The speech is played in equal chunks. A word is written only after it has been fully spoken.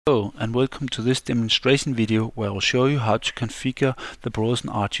Hello and welcome to this demonstration video where I will show you how to configure the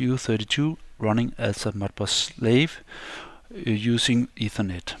ModbusRTU running as a Modbus slave using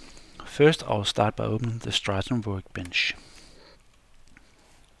Ethernet. First I will start by opening the Stratum workbench.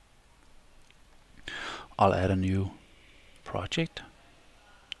 I'll add a new project.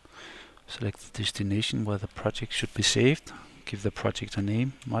 Select the destination where the project should be saved. Give the project a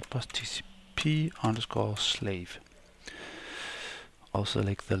name, ModbusTCP_slave. I'll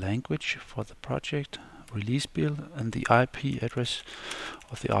select the language for the project, release build, and the IP address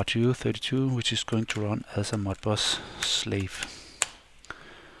of the RTU32, which is going to run as a Modbus slave.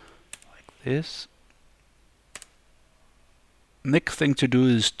 Like this. Next thing to do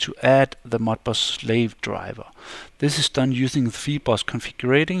is to add the Modbus slave driver. This is done using the FieldBus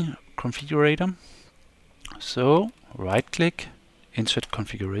configurator. So, right click, insert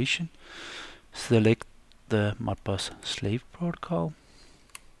configuration, select the Modbus slave protocol.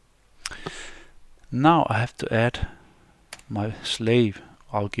 Now I have to add my slave.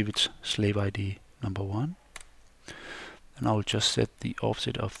 I'll give it slave ID number 1. And I'll just set the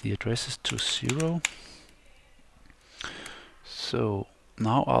offset of the addresses to 0. So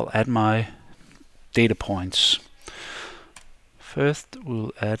now I'll add my data points. First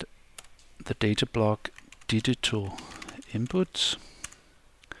we'll add the data block digital inputs.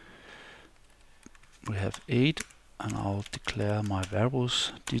 We have 8. And I'll declare my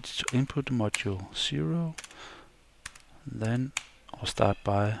variables digital input module 0. Then I'll start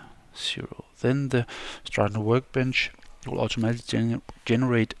by 0. Then the Stratum workbench will automatically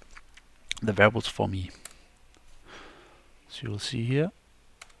generate the variables for me. So you'll see here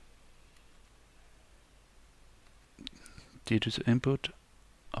digital input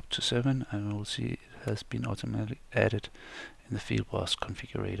up to 7, and we'll see it has been automatically added in the FieldBus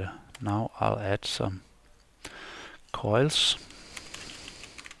configurator. Now I'll add some coils.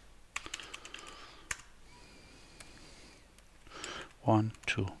 One,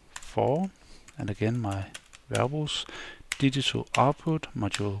 2, 4, and again my variables digital output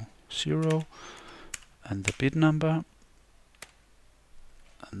module 0 and the bit number,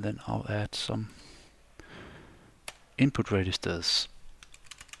 and then I'll add some input registers,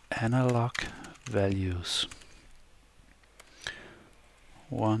 analog values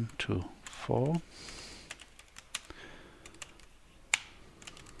 1, 2, 4.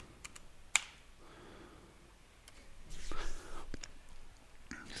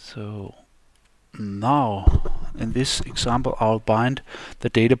 So now in this example I'll bind the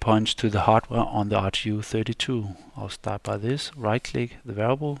data points to the hardware on the RTU32. I'll start by this, right click the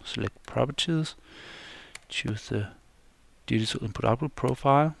variable, select properties, choose the digital input output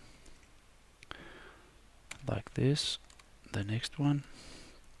profile like this. The next one,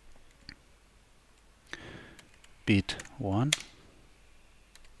 bit 1,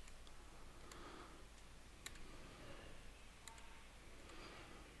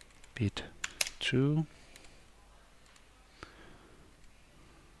 bit 2,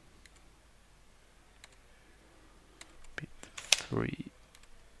 bit 3,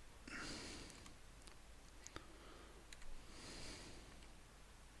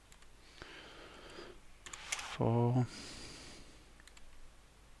 four,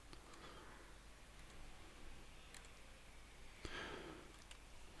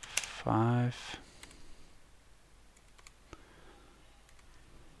 5,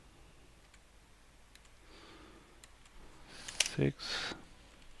 6,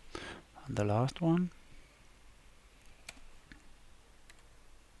 and the last one,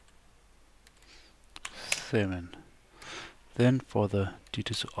 7. Then for the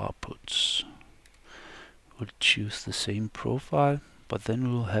digital outputs, we'll choose the same profile, but then we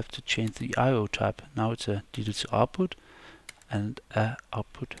will have to change the I/O type. Now it's a digital output and a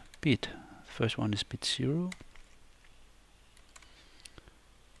output bit. First one is bit 0.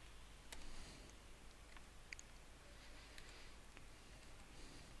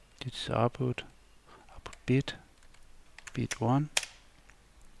 Digital output bit, bit 1.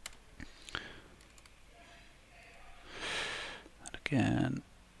 And again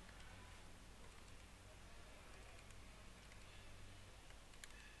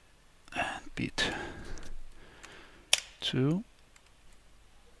and bit 2.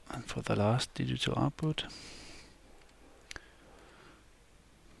 And for the last digital output,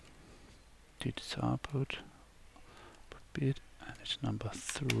 digital output bit, and it's number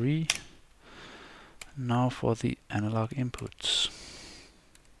 3. Now for the analog inputs,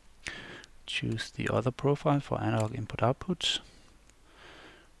 choose the other profile for analog input outputs.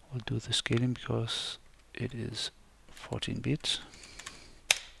 We'll do the scaling because it is 14 bits.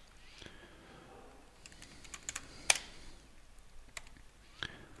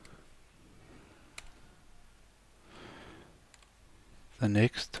 The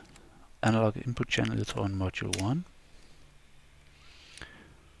next analog input channel is on module 1.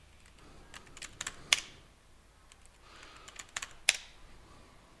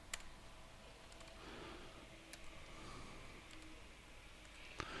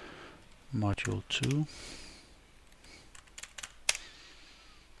 Module 2.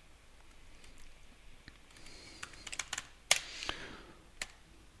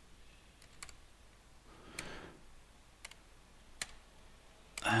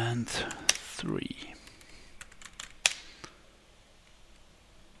 And 3.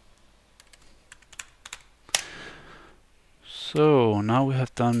 So now we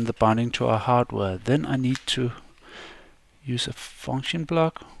have done the binding to our hardware. Then I need to use a function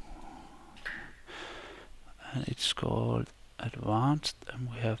block, and it's called advanced,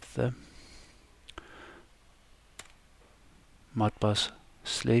 and we have the Modbus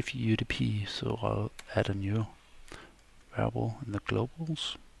slave UDP. So I'll add a new variable in the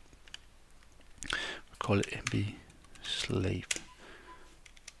globals. We call it MB slave,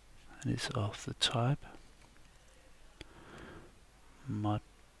 and it's of the type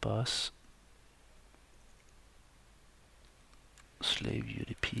Modbus slave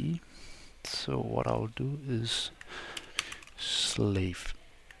UDP. So what I'll do is slave.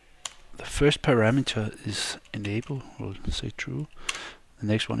 The first parameter is enable, we'll say true. The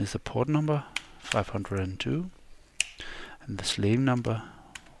next one is the port number 502, and the slave number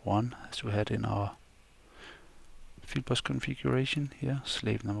 1, as we had in our fieldbus configuration here,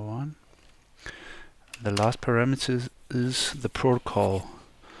 slave number 1. The last parameter is the protocol.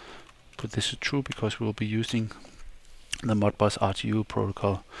 Put this to true because we'll be using the ModbusRTU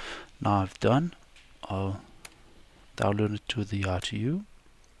protocol. Now I've done, I'll download it to the RTU,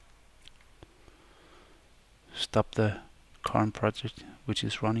 stop the current project which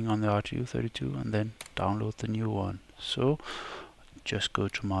is running on the RTU 32, and then download the new one. So just go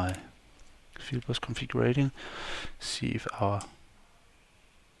to my fieldbus configuration, see if our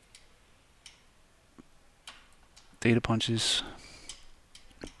data punch is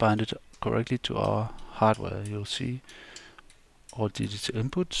binded correctly to our hardware. You'll see all digital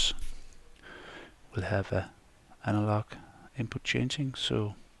inputs will have a analog input changing,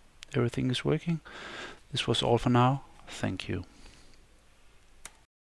 so everything is working. This was all for now. Thank you.